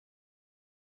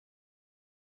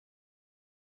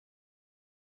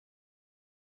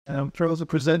And I'm thrilled to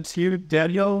present to you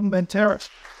Daniel Mattera.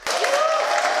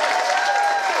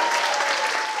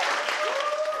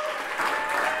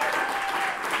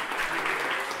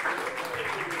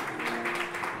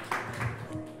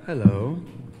 Hello.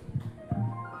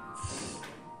 It's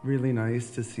really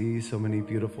nice to see so many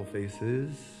beautiful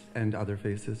faces and other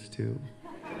faces too.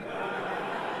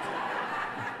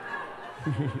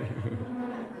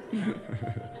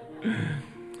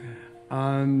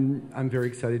 I'm very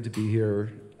excited to be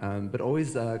here, but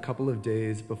always a couple of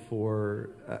days before,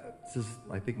 this is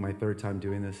I think my third time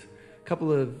doing this, a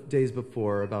couple of days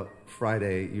before, about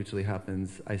Friday usually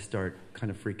happens, I start kind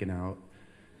of freaking out.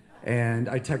 And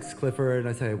I text Clifford and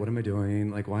I say, what am I doing?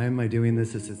 Like, why am I doing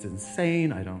this? This is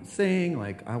insane. I don't sing.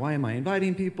 Like, why am I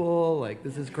inviting people? Like,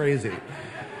 this is crazy.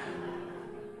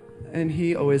 And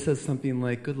he always says something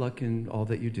like, good luck in all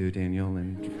that you do, Daniel,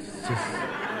 and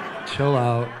just chill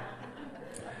out.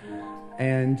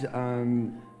 And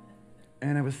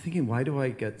I was thinking, why do I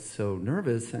get so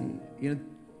nervous? And, you know,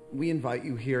 we invite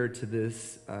you here to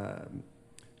this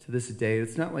day.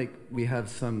 It's not like we have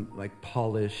some, like,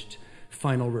 polished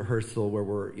final rehearsal where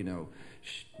we're, you know,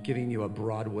 giving you a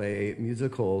Broadway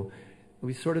musical.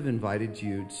 We sort of invited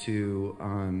you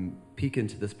to peek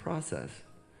into this process.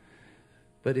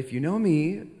 But if you know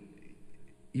me,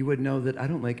 you would know that I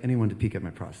don't like anyone to peek at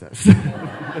my process.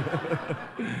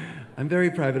 I'm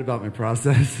very private about my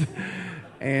process,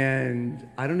 and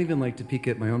I don't even like to peek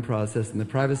at my own process in the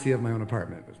privacy of my own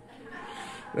apartment.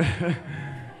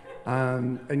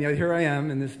 And yet here I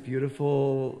am in this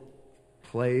beautiful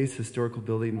place, historical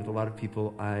building with a lot of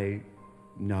people I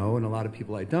know and a lot of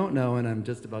people I don't know, and I'm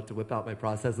just about to whip out my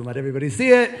process and let everybody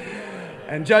see it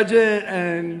and judge it,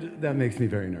 and that makes me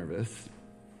very nervous.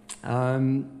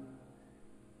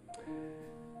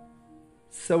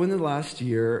 So in the last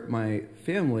year, my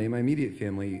family, my immediate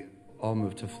family, all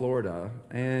moved to Florida,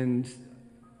 and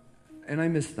I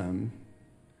miss them,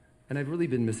 and I've really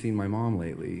been missing my mom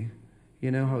lately. You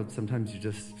know how sometimes you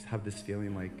just have this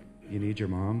feeling like you need your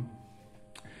mom?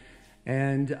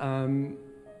 And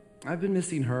I've been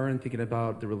missing her and thinking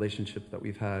about the relationship that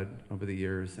we've had over the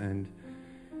years. And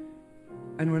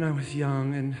when I was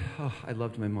young, and I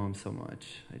loved my mom so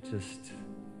much.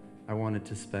 I wanted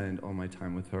to spend all my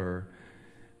time with her.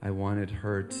 I wanted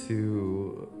her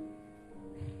to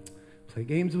play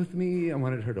games with me. I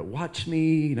wanted her to watch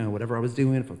me, you know, whatever I was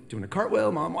doing. If I was doing a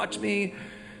cartwheel, Mom, watch me.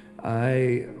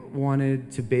 I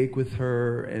wanted to bake with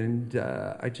her, and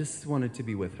I just wanted to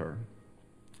be with her.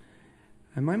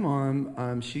 And my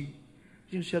mom, she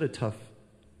had a tough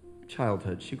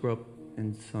childhood. She grew up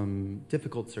in some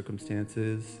difficult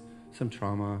circumstances, some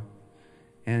trauma.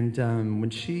 And when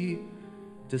she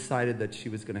decided that she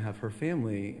was going to have her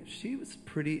family, she was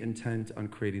pretty intent on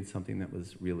creating something that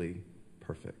was really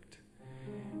perfect.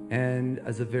 And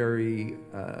as a very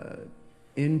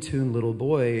in-tune little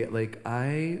boy, like,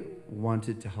 I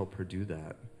wanted to help her do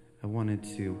that. I wanted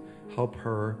to help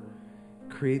her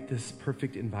create this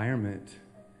perfect environment,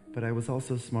 but I was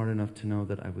also smart enough to know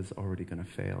that I was already going to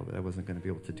fail, that I wasn't going to be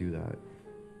able to do that.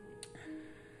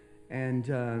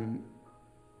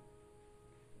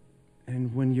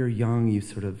 And when you're young, you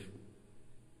sort of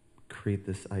create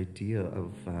this idea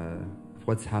of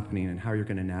what's happening and how you're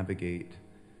going to navigate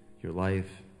your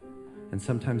life. And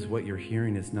sometimes what you're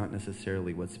hearing is not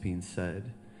necessarily what's being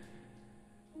said.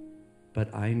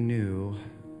 But I knew,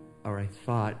 or I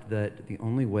thought, that the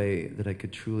only way that I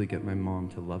could truly get my mom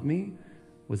to love me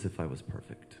was if I was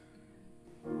perfect.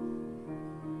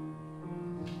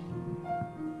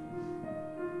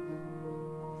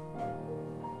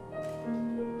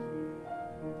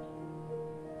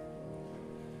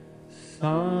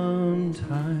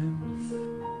 Sometimes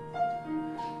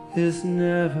it's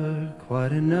never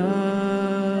quite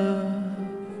enough.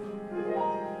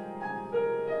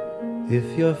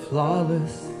 If you're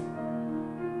flawless,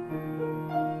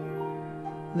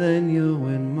 then you'll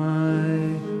win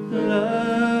my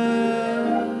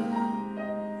love.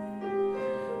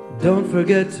 Don't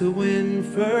forget to win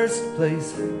first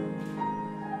place.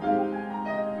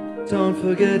 Don't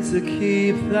forget to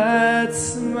keep that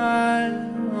smile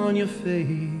on your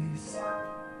face.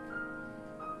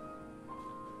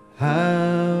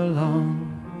 How long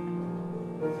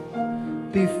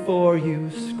before you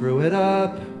screw it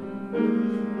up?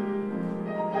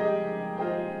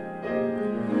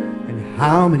 And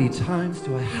how many times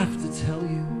do I have to tell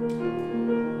you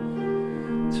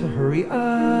to hurry up?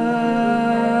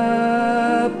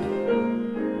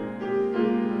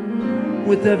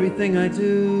 With everything I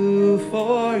do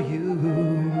for you,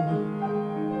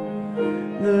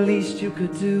 the least you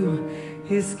could do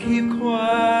is keep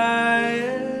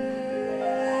quiet.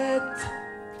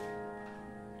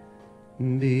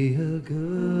 Be a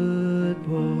good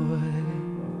boy.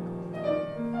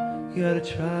 You gotta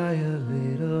try a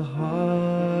little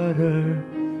harder.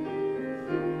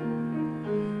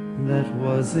 That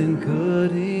wasn't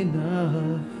good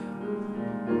enough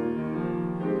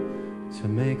to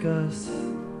make us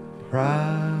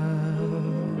proud.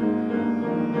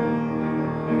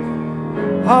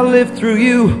 I'll live through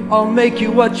you, I'll make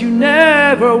you what you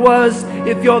never was.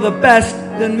 If you're the best,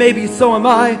 then maybe so am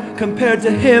I. Compared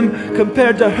to him,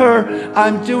 compared to her,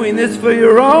 I'm doing this for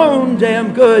your own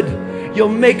damn good. You'll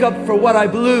make up for what I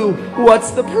blew.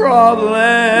 What's the problem?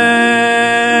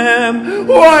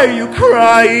 Why are you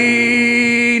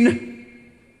crying?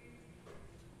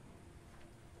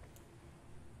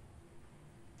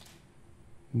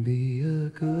 Be a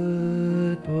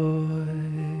good boy.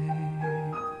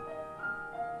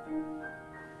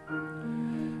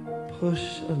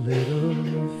 Push a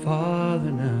little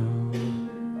farther now.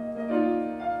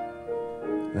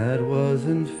 That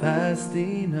wasn't fast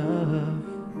enough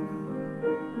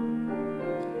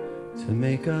to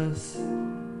make us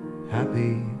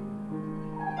happy.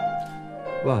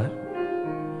 But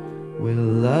we'll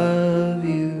love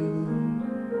you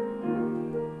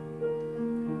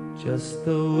just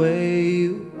the way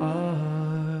you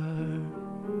are.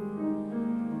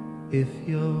 If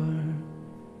you're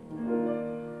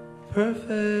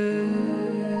perfect.